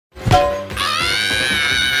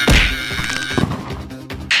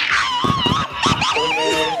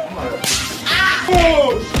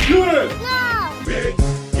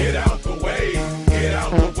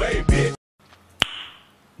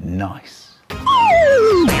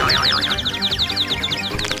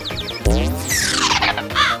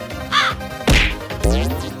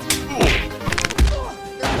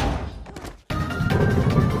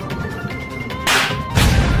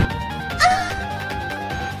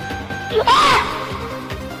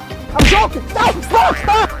I'm joking! Stop! Stop!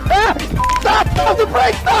 Stop! Stop! Stop the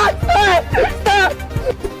brake! Stop! Stop!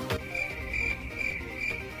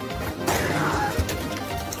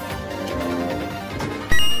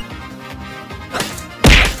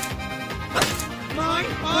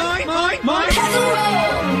 Mine!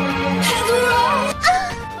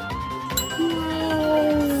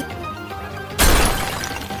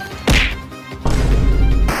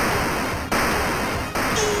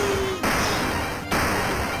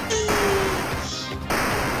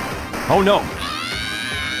 Oh no!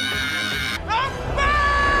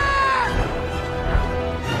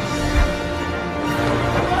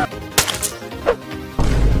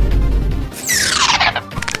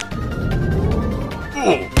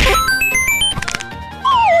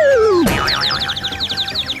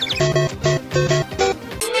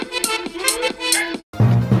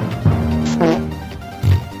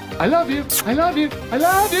 I love you! I love you! I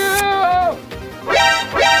love you!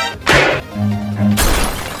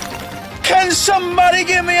 Can somebody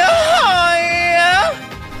give me a high?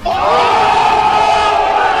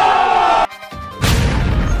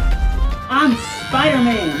 I'm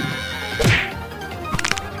Spider-Man.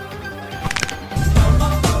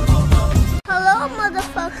 Hello,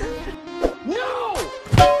 motherfucker. No!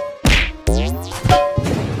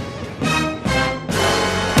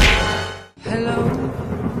 Hello,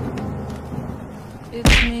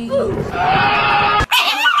 it's me.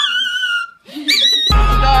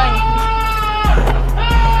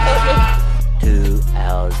 2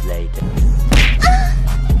 hours later.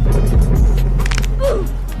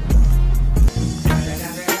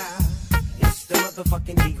 It's the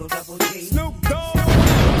motherfucking Eagle Double G. Snoop Dogg.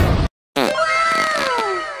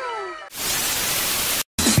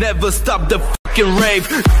 Never stop the fucking rave.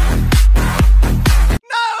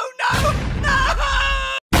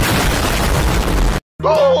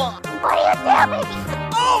 Oh, what are you doing?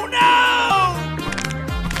 Oh no!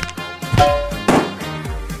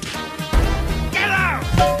 Get out!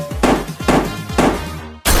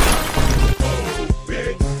 Oh,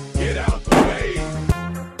 bitch, get out the way.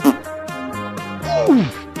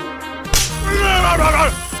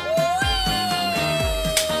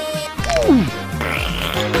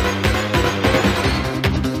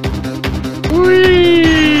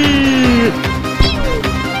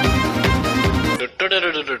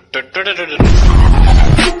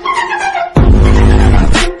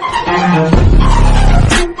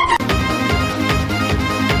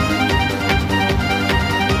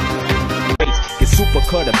 Get super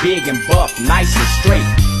cutter, big and buff, nice and straight.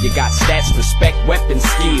 You got stats, respect, weapon,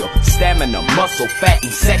 skill, stamina, muscle, fat,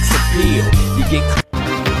 and sex appeal. You get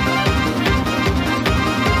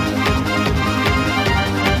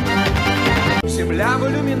Земля в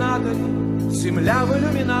иллюминаторе, земля в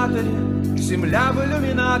иллюминаторе, земля в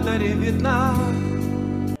иллюминаторе видна.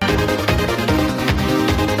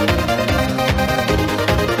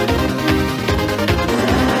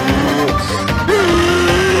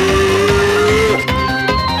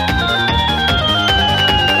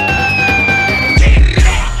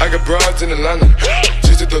 I got broads in Atlanta,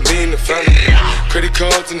 just to the lean the family. Credit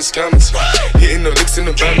cards in the scammers, hitting the licks in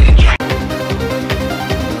the van.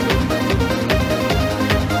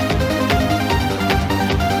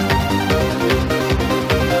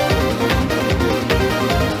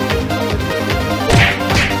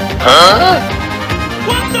 Huh?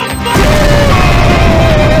 What the fuck?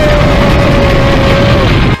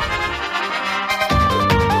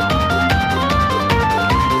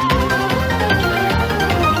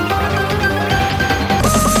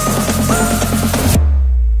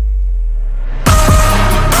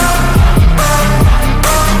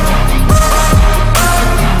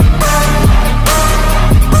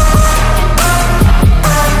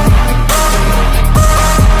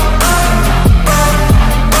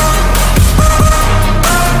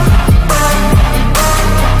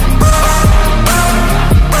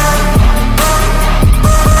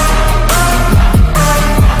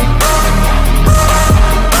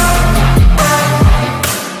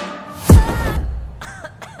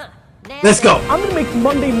 Let's go! I'm gonna make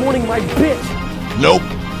Monday morning my bitch! Nope.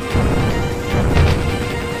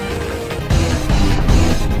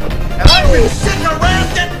 And I've been sitting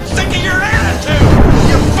around getting sick of your attitude,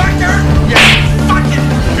 you fucker! You fucking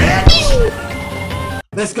bitch!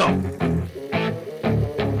 Let's go!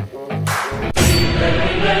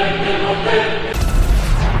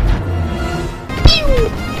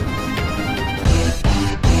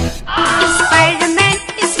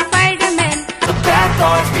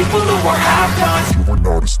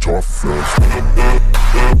 as tough as.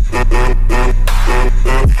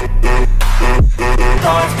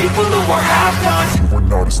 People who are half done. You were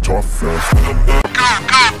not as tough as.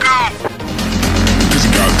 Go. Cause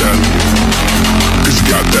you got that. Cause you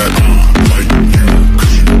got that. Like you.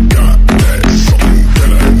 Cause you got that. Something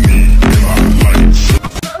that I need in my life.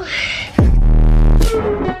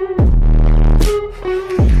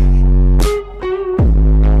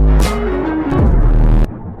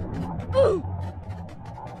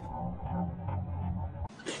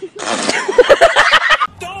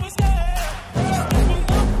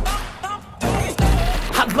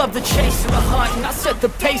 I love the chase and the hunt, and I set the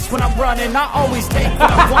pace when I'm running. I always take what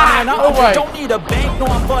I want, and I don't need a bank, no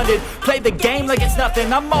I'm funded. Play the game like it's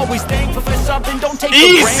nothing, I'm always thankful for something. Don't take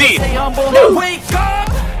it for granted, stay humble, and wake up!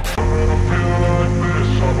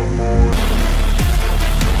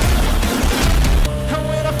 And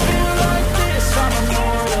when I feel like this, I'm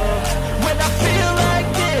immortal. When I feel like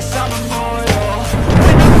this, I'm immortal.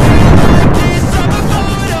 When I feel like this, I'm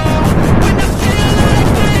immortal. When I feel like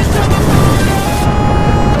this, I'm immortal.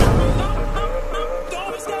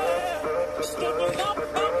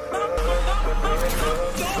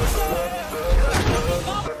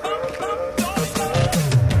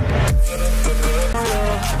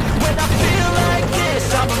 When I feel like this,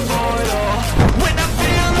 I'm immortal. When I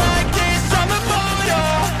feel like this, I'm immortal.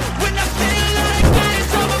 When I feel like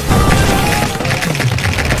this, I'm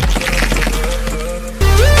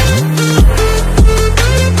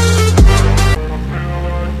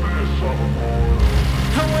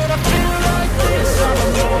And when I feel like this, I'm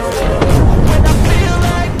immortal. When I feel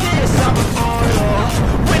like this, I'm immortal.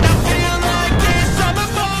 When I feel like this, I'm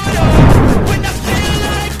immortal. When I feel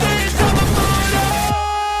like this, I'm immortal.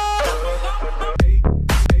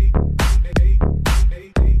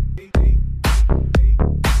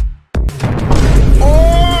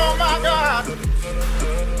 Oh my God!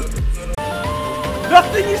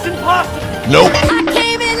 Nothing is impossible. Nope. I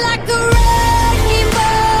came in like a wrecking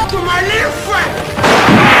ball. To my little friend!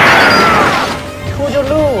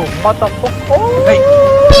 Toodaloo, motherfucker.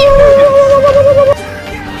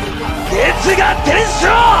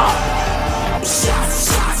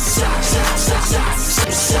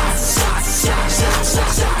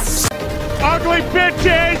 Ugly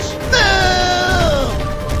bitches!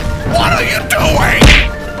 What are you doing?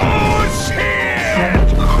 Oh shit!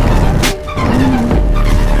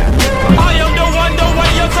 I am the one, the way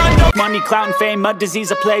you're under. Money, clout, and fame, a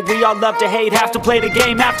disease, a plague. We all love to hate, have to play the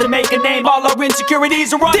game, have to make a name. All our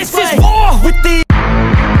insecurities are on This display. is war with the.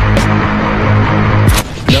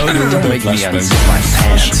 No, don't make me unzip my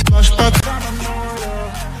pants.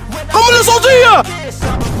 我们的手机啊！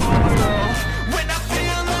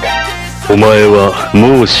お前は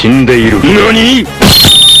もう死んでいる。何？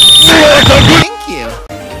 Thank you.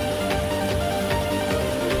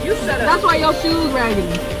 That's why your shoes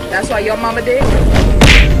raggedy. That's why your mama did.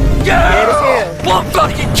 Yeah! One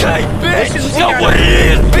fucking cake, bitch! You know what it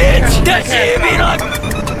is, bitch! That shit be like.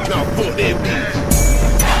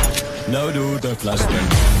 No, dude, the flashbang.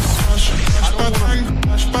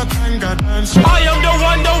 I am the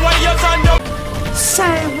one, the way you're under.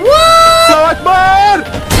 Say what? Allahu Akbar!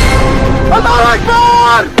 Allahu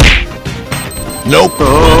Akbar! Nope.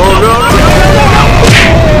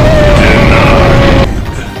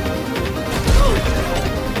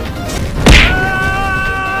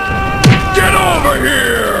 Get over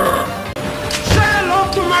here! Say hello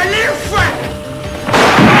to my little friend!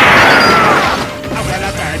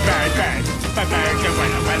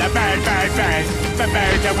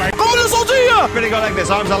 Everybody go like this,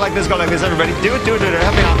 arms out like this, go like this, everybody. Do it,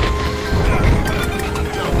 help me out.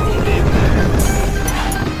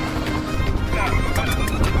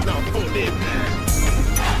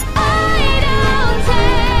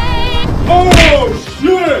 Oh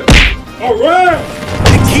shit! Alright!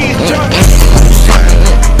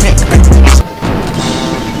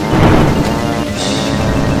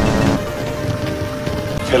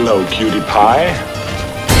 Hello, cutie pie.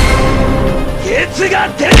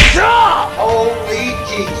 Holy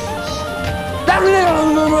Jesus!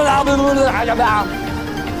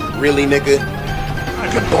 Really, nigga?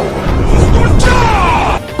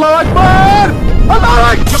 Allahu Akbar! Allahu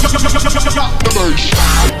Akbar!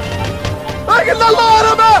 لكن الله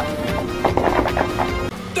ربا!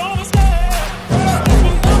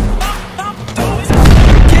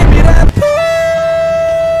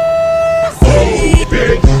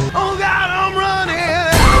 Oh God, I'm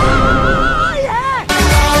running!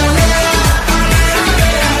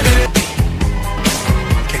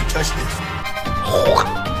 Can't touch this.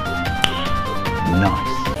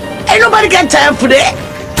 Ain't nobody got time for that!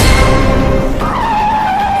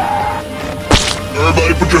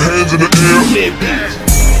 Everybody put your hands in the air.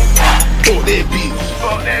 Fuck that bitch.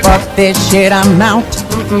 Fuck this shit, I'm out.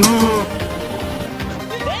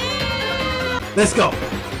 Let's go.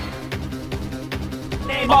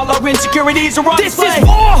 All our insecurities are on This is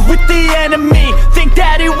war with the enemy. Think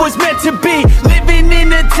that it was meant to be. Living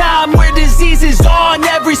in a time where disease is on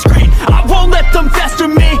every screen. I won't let them fester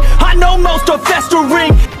me. I know most are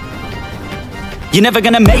festering. You're never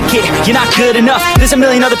gonna make it, you're not good enough. There's a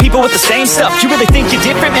million other people with the same stuff. You really think you're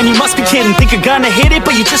different? Man, you must be kidding. Think you're gonna hit it,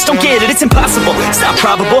 but you just don't get it. It's impossible, it's not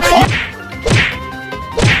probable.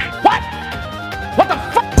 What? What the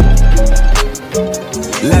fuck?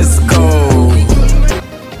 Let's go.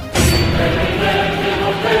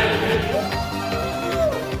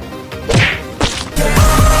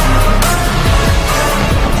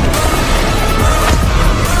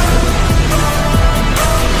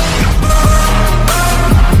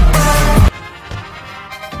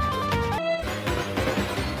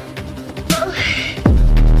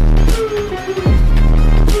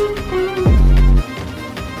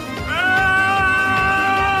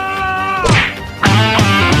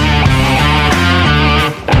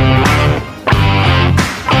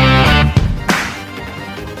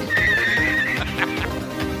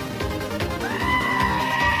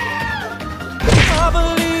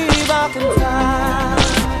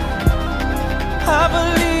 I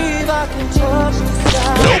believe I can touch the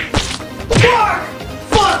sky. Nope. Fuck!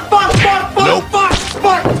 Fuck! Fuck! Fuck! Fuck! Nope. Fuck!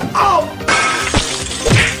 Fuck! Oh!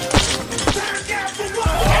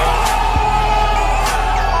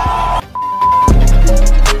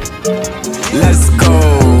 Let's go.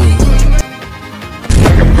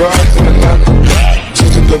 Like a bride in Atlanta.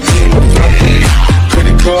 Just a double in the family.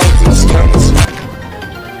 Credit cards and scammers.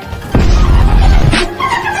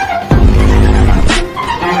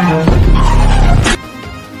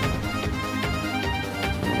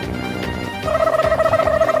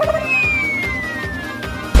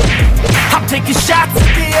 Taking shots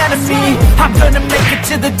at the enemy. I'm gonna make it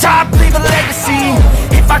to the top, leave a legacy.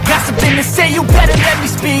 If I got something to say, you better let me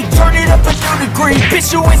speak. Turn it up a new degree,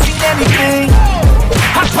 bitch, you ain't seen anything.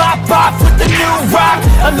 I pop off with the new rock,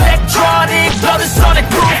 electronic, blow the sonic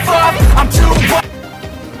roof up. I'm too.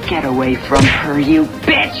 Get away from her, you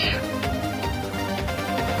bitch!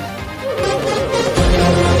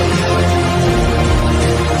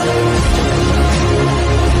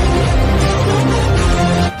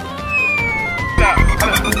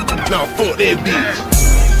 Nah, fuck that bitch.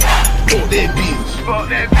 Fuck that bitch. Fuck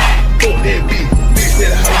that bitch. Fuck that bitch. Bitch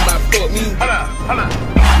better holler about fuck me. Hold on.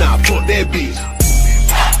 Nah, fuck that bitch.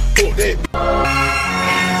 Fuck that bitch.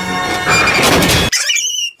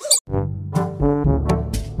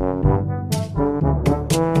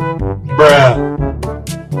 Bruh.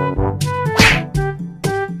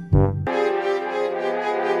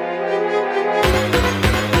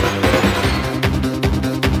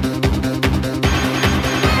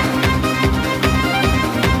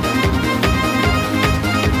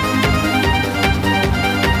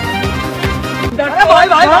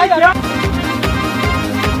 Lại.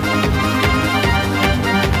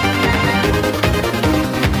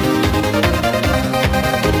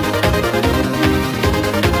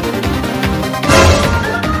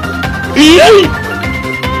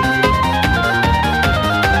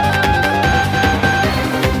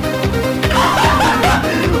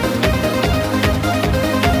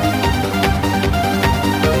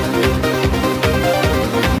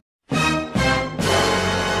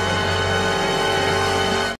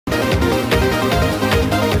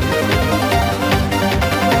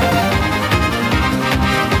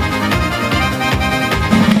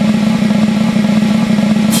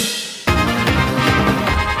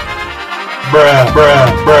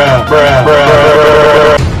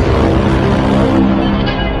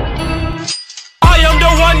 I am the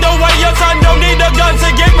one, the way your son don't need a gun to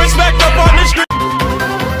get respect up on the street.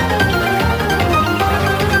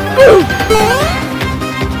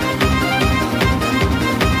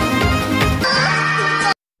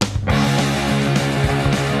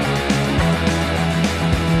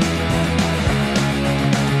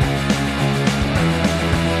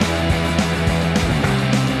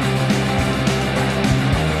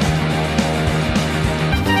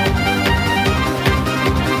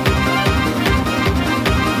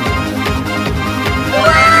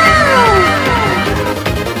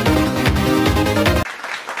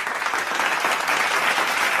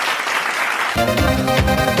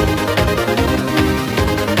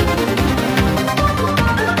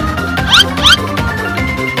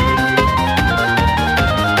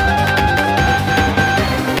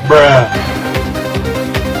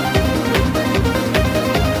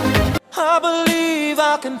 I believe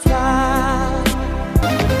I can fly.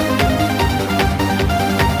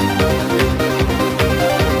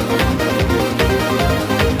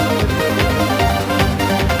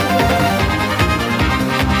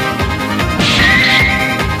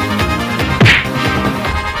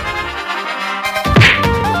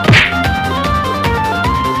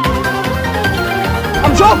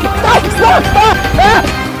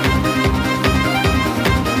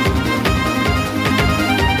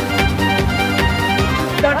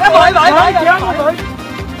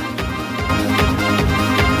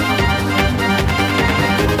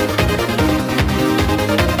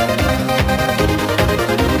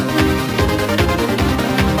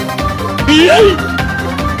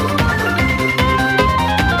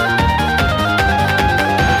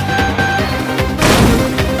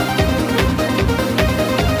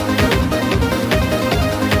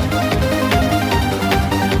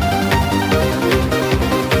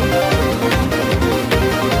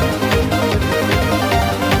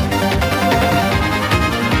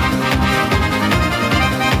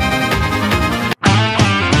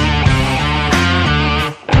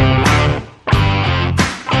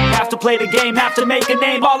 Play the game, have to make a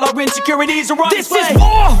name. All our insecurities are on display. This is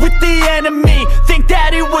war with the enemy. Think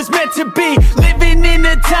that it was meant to be. Living in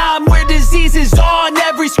a time where disease is on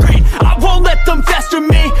every screen. I won't let them fester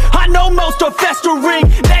me. I know most are festering.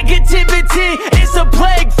 Negativity is a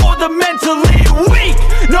plague for the mentally weak.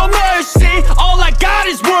 No mercy, all I got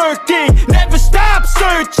is working. Never stop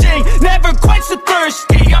searching, never quench the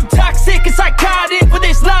thirsty. I'm toxic and psychotic with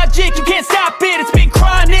this logic. You can't stop it, it's been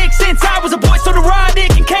chronic since I was a boy, so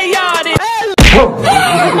neurotic and chaotic.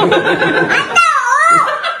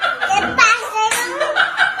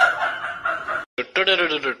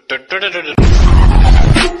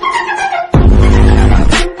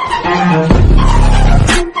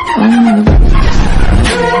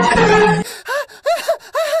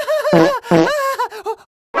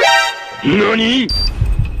 NANI?!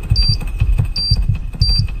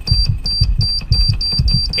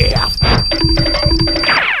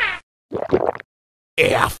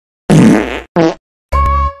 F.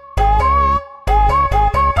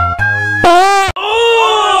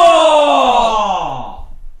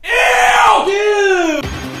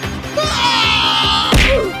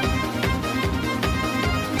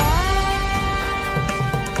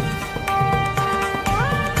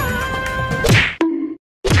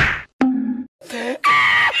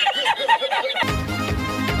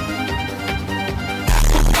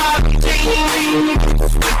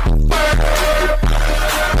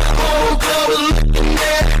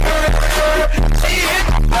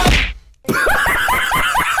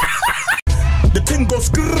 The thing goes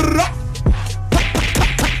grrrr.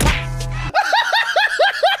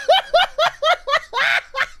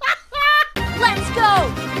 Let's go!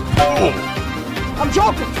 I'm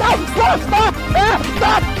joking! Stop! Stop! Stop!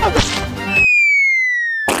 Stop!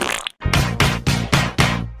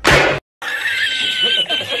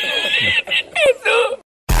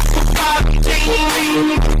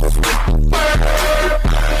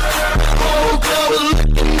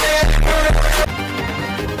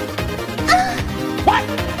 What?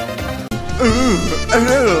 Ooh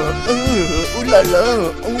la la,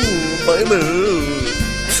 baby.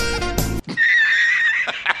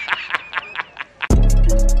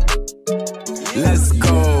 Let's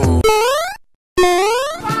go.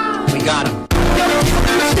 We got him.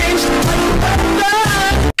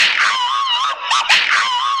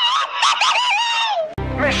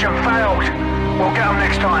 Mission failed. We'll get them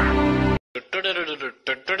next time.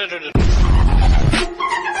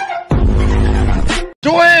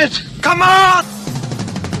 Do it! Come on!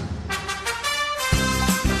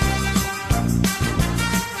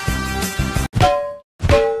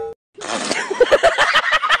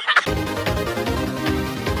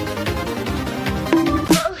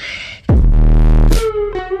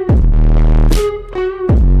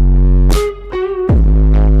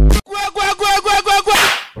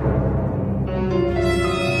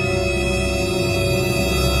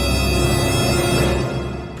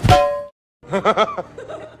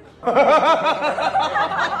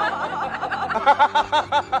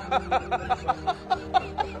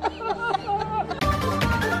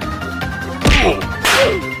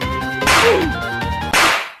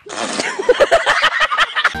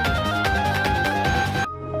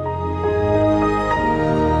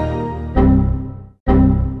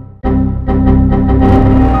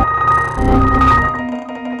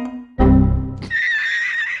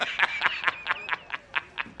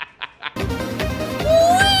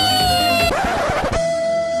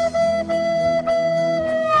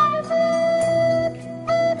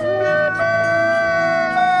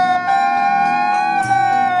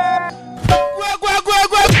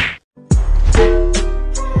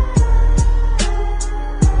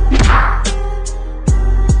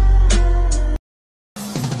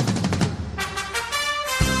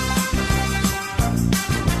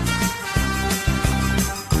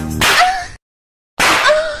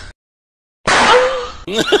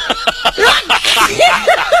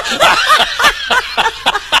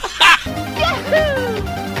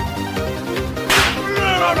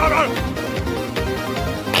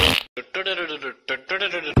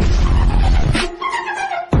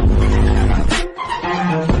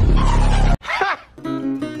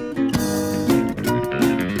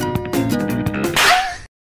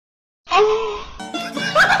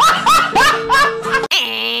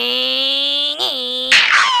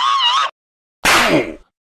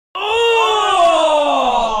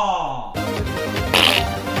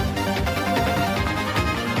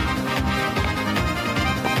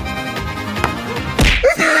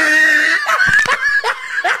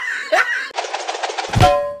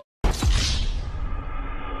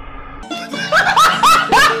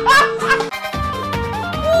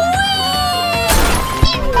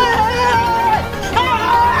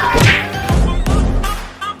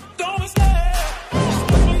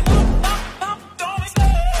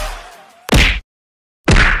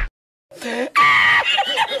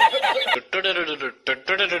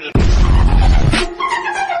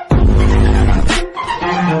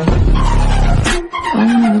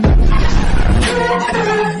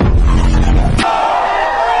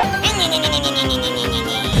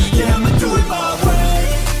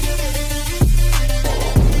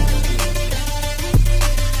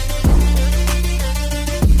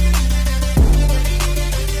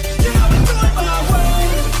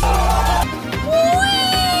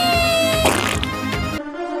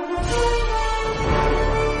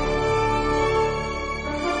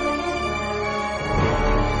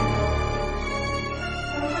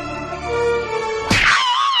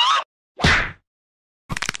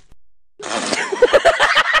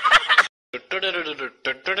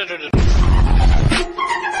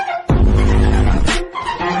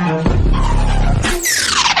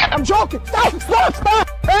 I'm joking! No! Stop! Stop!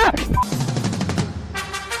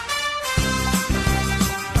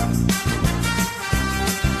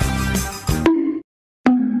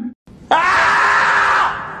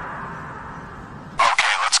 Ah!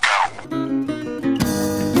 Okay, let's go.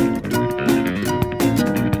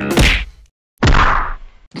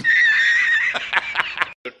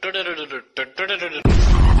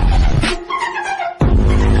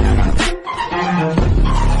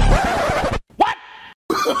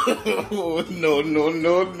 Oh, no, no,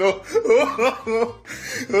 no, no.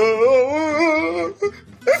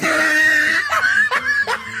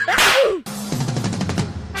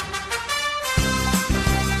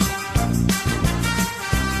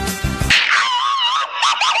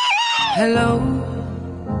 Hello,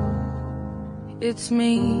 it's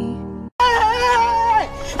me. I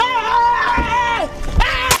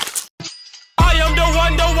am the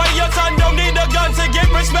one, the way your son don't need a gun to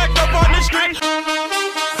get respect up on the street.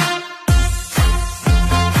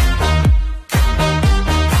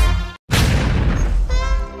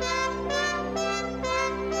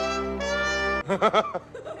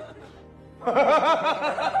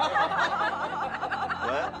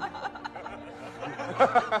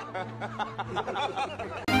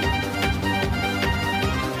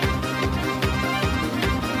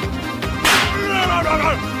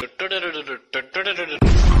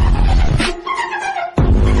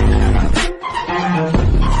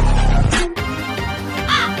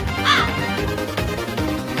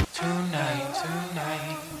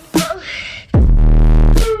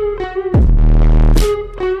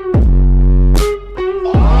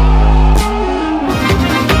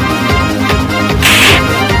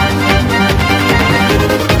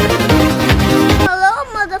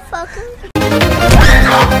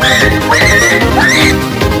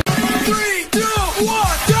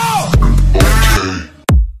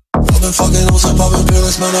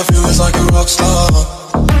 Man, I feel it's like a rock star.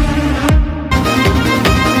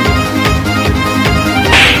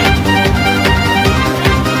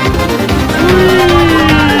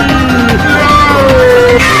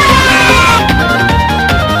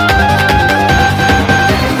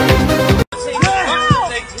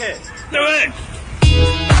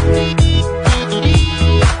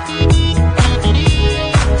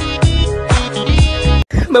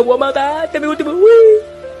 Me voy a matar, este es mi último.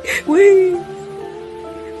 Uy.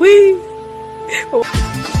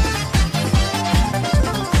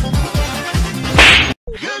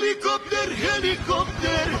 Helicopter,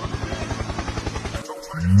 helicopter.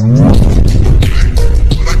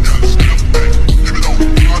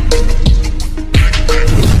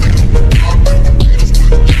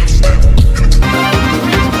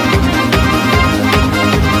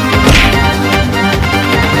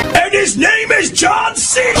 And his name is John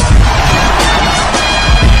C.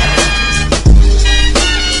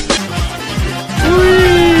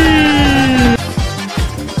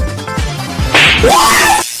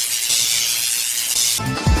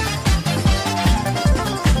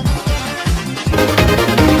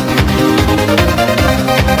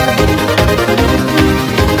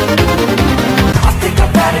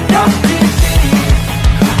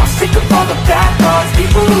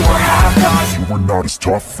 It's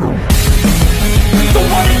tough. The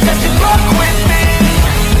one that doesn't fuck with me.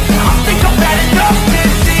 I think I'm bad enough to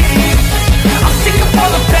see. I'm sick of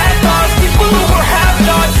all the bad thoughts, people who were having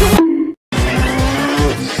on to.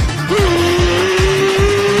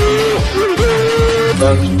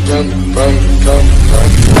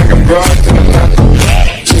 Like I'm brought to the land.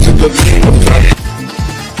 She's a good thing of fun.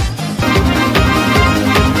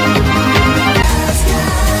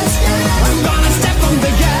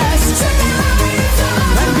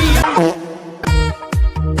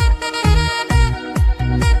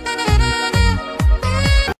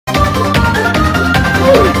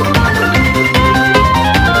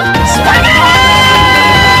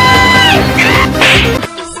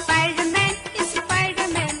 Spider-Man is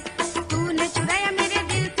Spider-Man.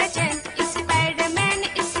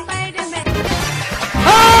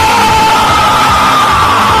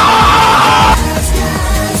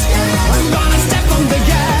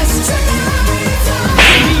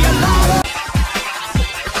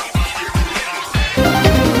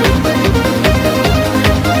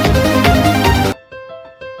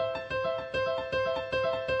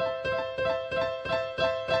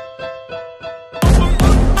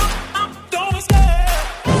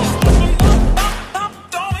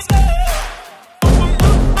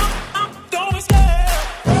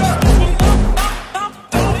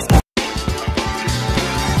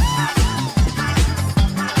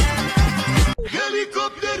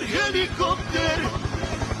 Helicopter, helicopter.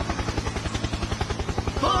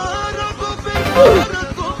 Paracofer,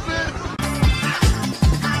 paracofer.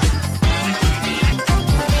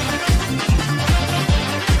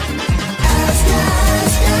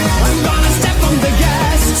 I'm gonna step on the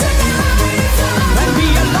gas and be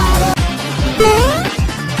a lot of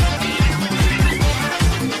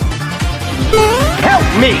Help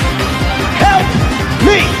me! Help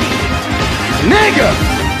me! Nigga!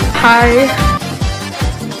 Hi.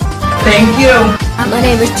 Thank you. My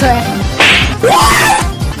name is Trey.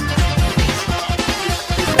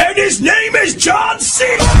 and his name is John C.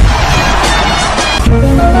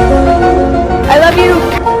 I love you!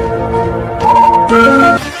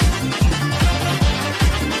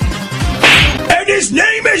 And his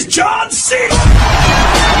name is John C.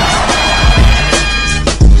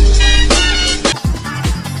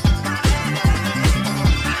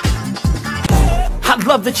 I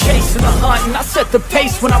love the chase and the hunt, and I set the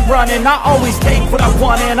pace when I'm running. I always take what I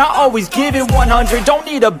want and I always give it 100. Don't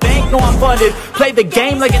need a bank, no I'm funded. Play the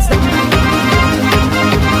game like it's the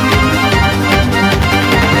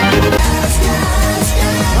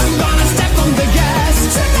I'm gonna step on the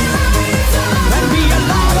gas and be a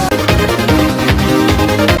lot of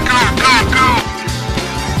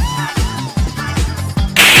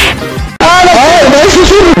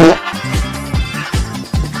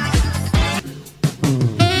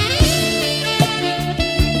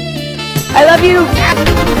I love you!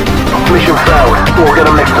 Mission failed. We'll get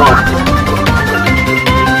them next time.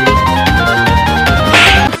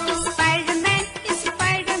 Spider-Man is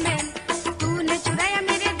Spider-Man. तूने चुराया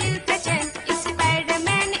मेरे दिल का चैन.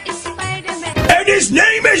 Spider-Man is Spider-Man. and his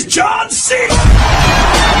name is John C.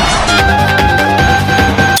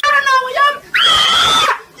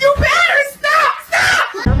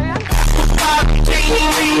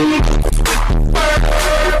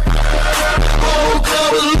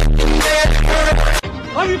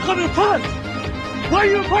 Why are you coming front? Why are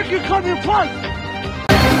you fucking coming front?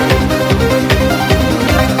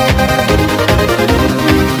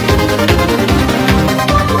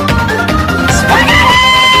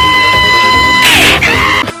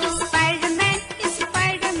 Spider-Man is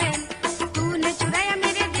Spider-Man. तूने चुराया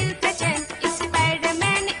मेरे दिल का चैन.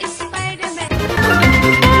 Spider-Man is Spider-Man.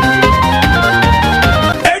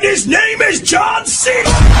 And his name is John C.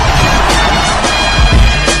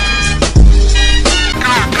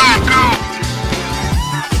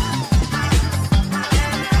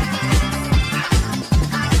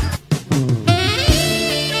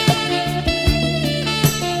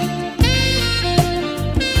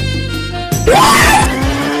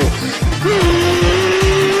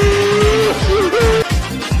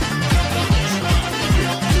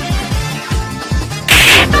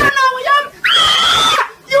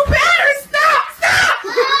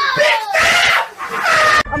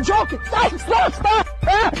 I'm joking! Stop! Stop! Stop!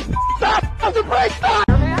 Ah! Stop! Stop the brake! Stop!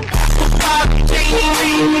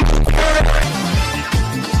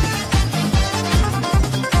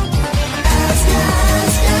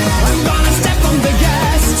 I'm gonna step on the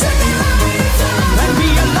gas and be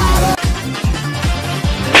a lot of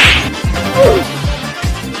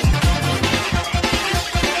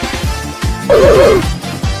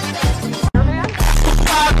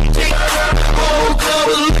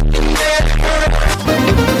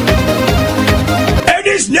and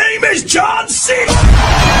his name is John C.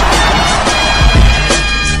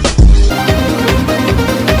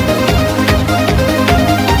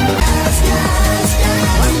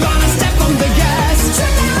 I'm gonna step on the gas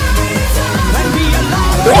and be a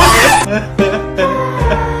lot of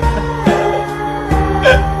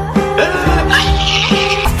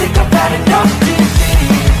I think I've had enough TV.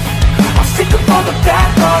 I'm sick of all the bad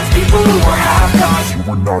thoughts, people who are half-nots. You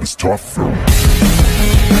were not as tough, Phil.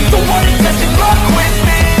 The one that doesn't fuck with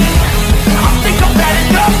me. I think I've had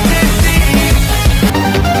enough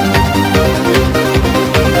disease.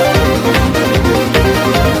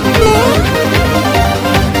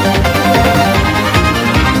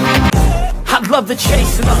 I love the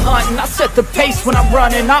chase and the hunt, and I set the pace when I'm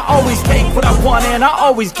running. I always take what I want and I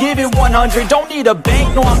always give it 100. Don't need a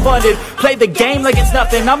bank, no I'm funded. Play the game like it's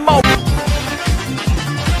nothing. I'm over.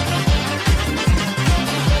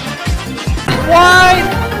 Why?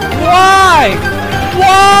 Why?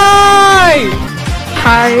 Why?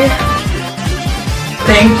 Hi.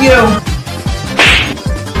 Thank you.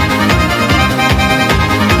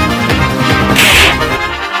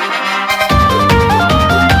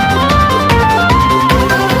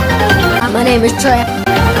 My name is Trey.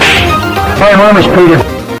 My name is Peter.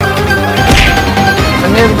 My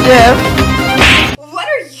name's Jeff. What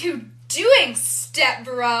are you doing, step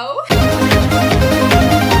bro?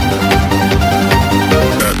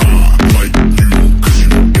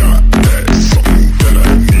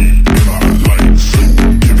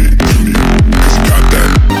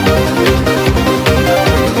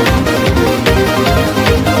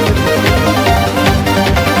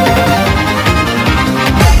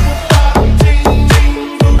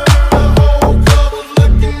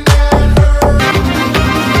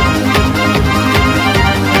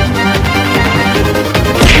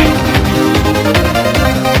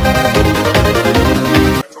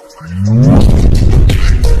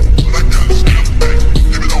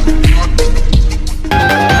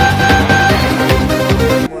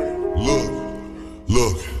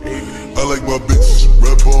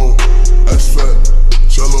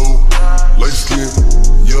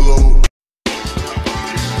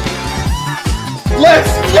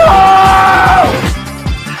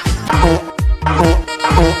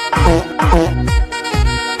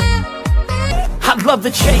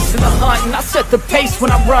 pace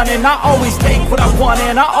when I'm running. I always take what I want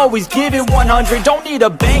and I always give it 100. Don't need a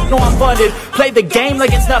bank, no I'm funded. Play the game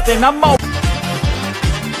like it's nothing. I'm all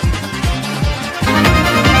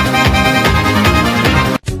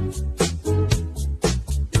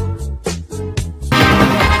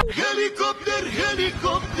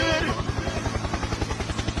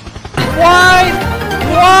Why?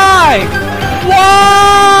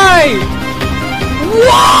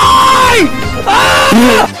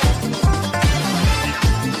 Ah!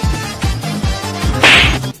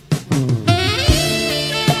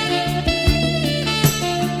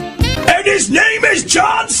 and his name is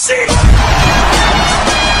John C. I'm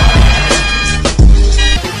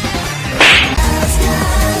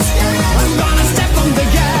gonna step on the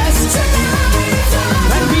gas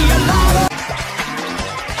and be alive.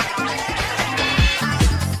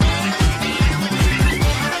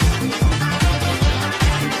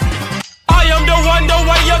 I am the one, the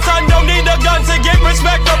way your son don't need a gun to get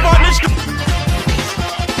respect up on the street.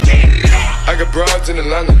 I got broads in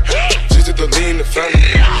Atlanta, just to the lean the family.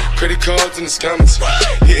 Credit cards in the scammers,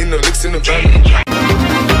 hitting the licks in the van.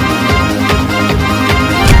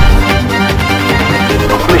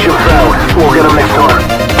 Mission failed. We'll get them next time.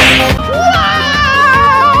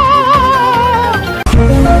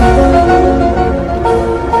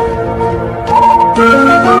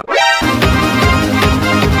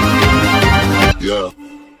 Yeah.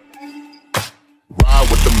 Ride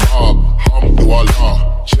with the mob,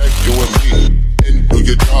 alhamdulillah. Check you and me, and do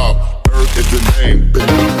your job. Earth is the name.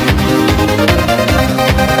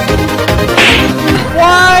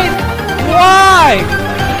 Why?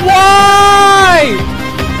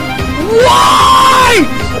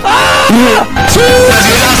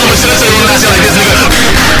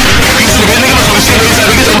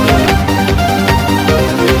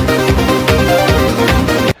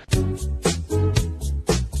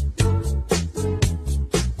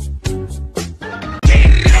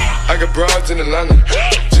 I got broads in Atlanta,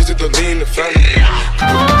 just to the lean the family.